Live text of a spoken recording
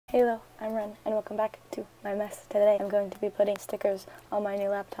Hello, I'm Ren, and welcome back to my mess. Today I'm going to be putting stickers on my new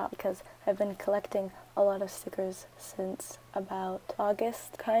laptop because I've been collecting a lot of stickers since about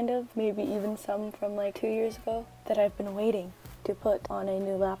August, kind of, maybe even some from like 2 years ago, that I've been waiting to put on a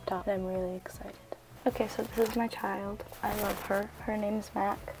new laptop, and I'm really excited. Okay, so this is my child. I love her. Her name is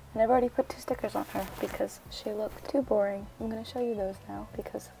Mac, and I've already put 2 stickers on her because she looked too boring. I'm going to show you those now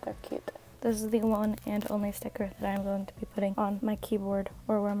because they're cute. This is the one and only sticker that I'm going to be putting on my keyboard,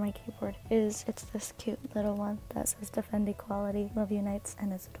 or where my keyboard is. It's this cute little one that says Defend Equality, Love Unites,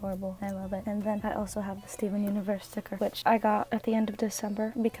 and it's adorable. I love it. And then I also have the Steven Universe sticker, which I got at the end of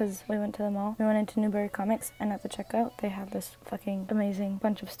December because we went to the mall. We went into Newberry Comics, and at the checkout they had this fucking amazing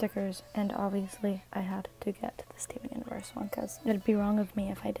bunch of stickers, and obviously I had to get the Steven Universe one because it'd be wrong of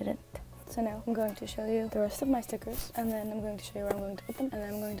me if I didn't. So now I'm going to show you the rest of my stickers, and then I'm going to show you where I'm going to put them, and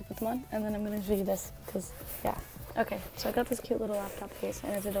then I'm going to put them on, and then I'm going to show you this, because, yeah. Okay, so I got this cute little laptop case,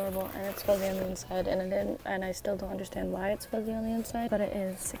 and it's adorable, and it's fuzzy on the inside, and I still don't understand why it's fuzzy on the inside, but it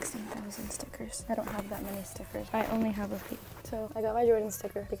is 16,000 stickers. I don't have that many stickers. I only have a few. So I got my Jordan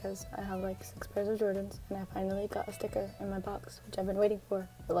sticker because I have like 6 pairs of Jordans, and I finally got a sticker in my box, which I've been waiting for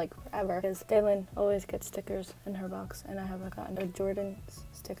like forever, because Daylin always gets stickers in her box, and I haven't gotten a Jordan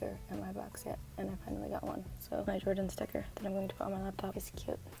sticker in my box yet, and I finally got one. So my Jordan sticker that I'm going to put on my laptop is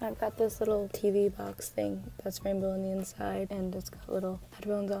cute. I've got this little TV box thing that's rainbow on the inside, and it's got little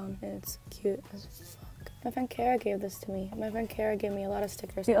headphones on, and it's cute as fuck. My friend Kara gave this to me. My friend Kara gave me a lot of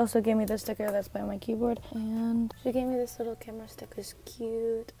stickers. She also gave me this sticker that's by my keyboard, and she gave me this little camera sticker. It's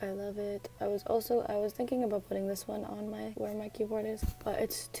cute. I love it. I was thinking about putting this one on where my keyboard is, but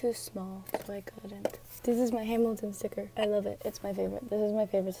it's too small, so I couldn't. This is my Hamilton sticker. I love it. It's my favorite. This is my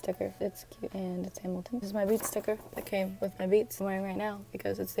favorite sticker. It's cute, and it's Hamilton. This is my Beats sticker that came with my Beats I'm wearing right now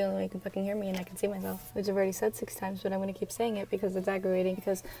because it's the only way you can fucking hear me and I can see myself, which I've already said 6 times, but I'm gonna keep saying it because it's aggravating,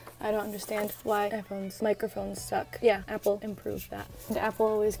 because I don't understand why microphones suck. Yeah, Apple improved that. And Apple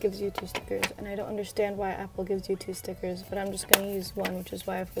always gives you 2 stickers, and I don't understand why Apple gives you 2 stickers, but I'm just gonna use one, which is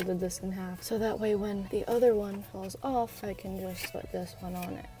why I folded this in half. So that way when the other one falls off, I can just put this one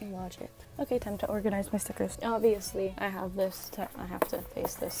on it and watch it. Okay, time to organize my stickers. Obviously, I have to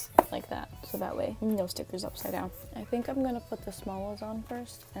face this like that, so that way no stickers upside down. I think I'm gonna put the small ones on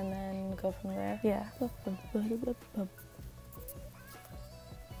first, and then go from there. Yeah.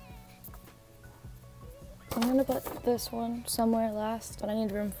 I'm gonna put this one somewhere last, but I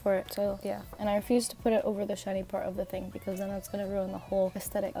need room for it, so yeah. And I refuse to put it over the shiny part of the thing, because then that's gonna ruin the whole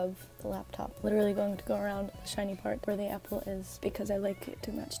aesthetic of the laptop. Literally going to go around the shiny part where the Apple is, because I like it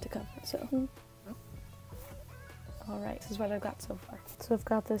too much to cover, so. Alright, this is what I've got so far. So I've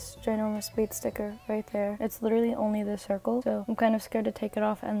got this ginormous Beat sticker right there. It's literally only this circle, so I'm kind of scared to take it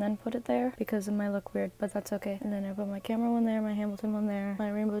off and then put it there because it might look weird, but that's okay. And then I put my camera one there, my Hamilton one there,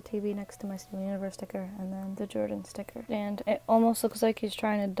 my rainbow TV next to my Steven Universe sticker, and then the Jordan sticker. And it almost looks like he's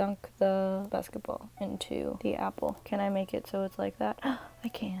trying to dunk the basketball into the Apple. Can I make it so it's like that? I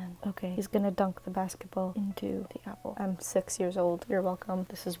can. Okay, he's gonna dunk the basketball into the Apple. I'm 6 years old. You're welcome.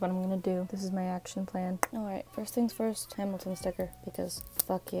 This is what I'm gonna do. This is my action plan. Alright, first things first, Hamilton sticker, because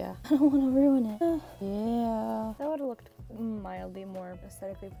fuck yeah. I don't want to ruin it. Yeah. That would have looked mildly more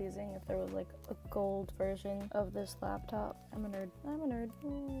aesthetically pleasing if there was like a gold version of this laptop. I'm a nerd. I'm a nerd.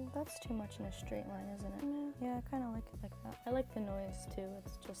 That's too much in a straight line, isn't it? Yeah, I kind of like it like that. I like the noise too.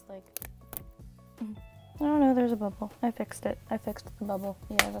 It's just like... I don't know, there's a bubble. I fixed it. I fixed the bubble.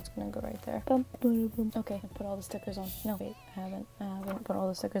 Yeah, that's gonna go right there. Boom, boom, boom. Okay, I put all the stickers on. No, wait, I haven't put all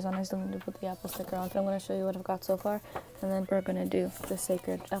the stickers on. I still need to put the Apple sticker on. But I'm gonna show you what I've got so far, and then we're gonna do the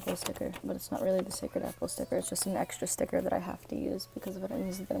sacred Apple sticker. But it's not really the sacred Apple sticker. It's just an extra sticker that I have to use, because if I don't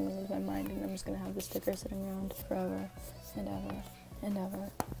use it, then I'm gonna lose my mind, and I'm just gonna have the sticker sitting around forever and ever and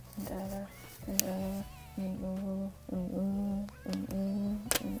ever and ever and ever.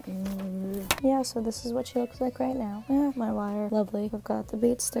 Yeah, so this is what she looks like right now. My wire, lovely. I've got the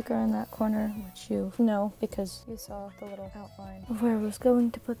Beat sticker in that corner, which you know because you saw the little outline of where I was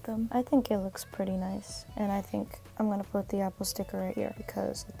going to put them. I think it looks pretty nice, and I think I'm gonna put the Apple sticker right here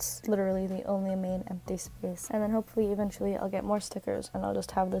because it's literally the only main empty space. And then hopefully eventually I'll get more stickers, and I'll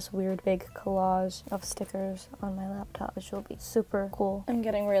just have this weird big collage of stickers on my laptop, which will be super cool. I'm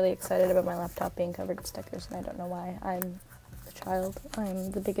getting really excited about my laptop being covered in stickers, and I don't know why. I'm the child.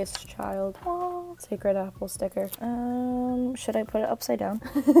 I'm the biggest child. Oh. sacred apple sticker. Should I put it upside down?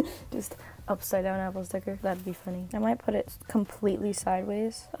 Just upside down apple sticker. That'd be funny. I might put it completely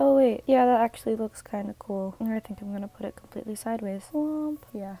sideways. Oh wait, yeah, that actually looks kind of cool. I think I'm gonna put it completely sideways. Womp.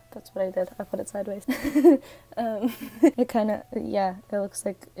 Yeah, that's what I did. I put it sideways. It kind of, yeah, it looks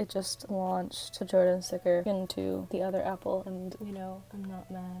like it just launched the Jordan sticker into the other apple, and you know, I'm not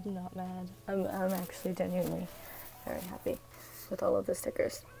mad. I'm not mad. I'm actually genuinely very happy with all of the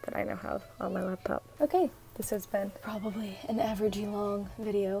stickers that I now have on my laptop. Okay, this has been probably an averagely long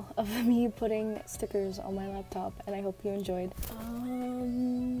video of me putting stickers on my laptop, and I hope you enjoyed.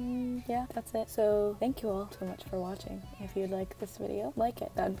 Yeah, that's it. So thank you all so much for watching. If you'd like this video, like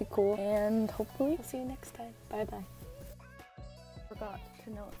it. That'd be cool. And hopefully I'll see you next time. Bye bye. Forgot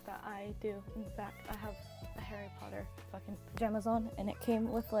to note that I do, in fact, I have a Harry Potter fucking pajamas on, and it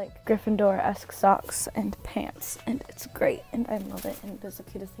came with like Gryffindor-esque socks and pants, and it's great, and I love it, and it's the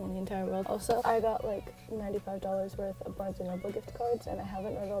cutest thing in the entire world. Also, I got like $95 worth of Barnes & Noble gift cards, and I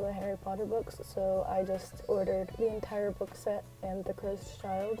haven't read all the Harry Potter books, so I just ordered the entire book set and The Cursed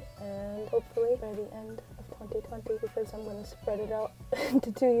Child, and hopefully by the end of 2020, because I'm going to spread it out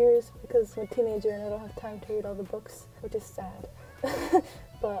into 2 years, because I'm a teenager and I don't have time to read all the books, which is sad.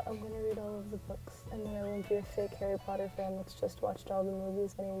 But I'm gonna read all of the books, and then I won't be a fake Harry Potter fan that's just watched all the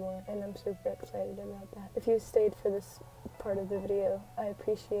movies anymore, and I'm super excited about that. If you stayed for this part of the video, I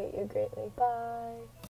appreciate you greatly. Bye!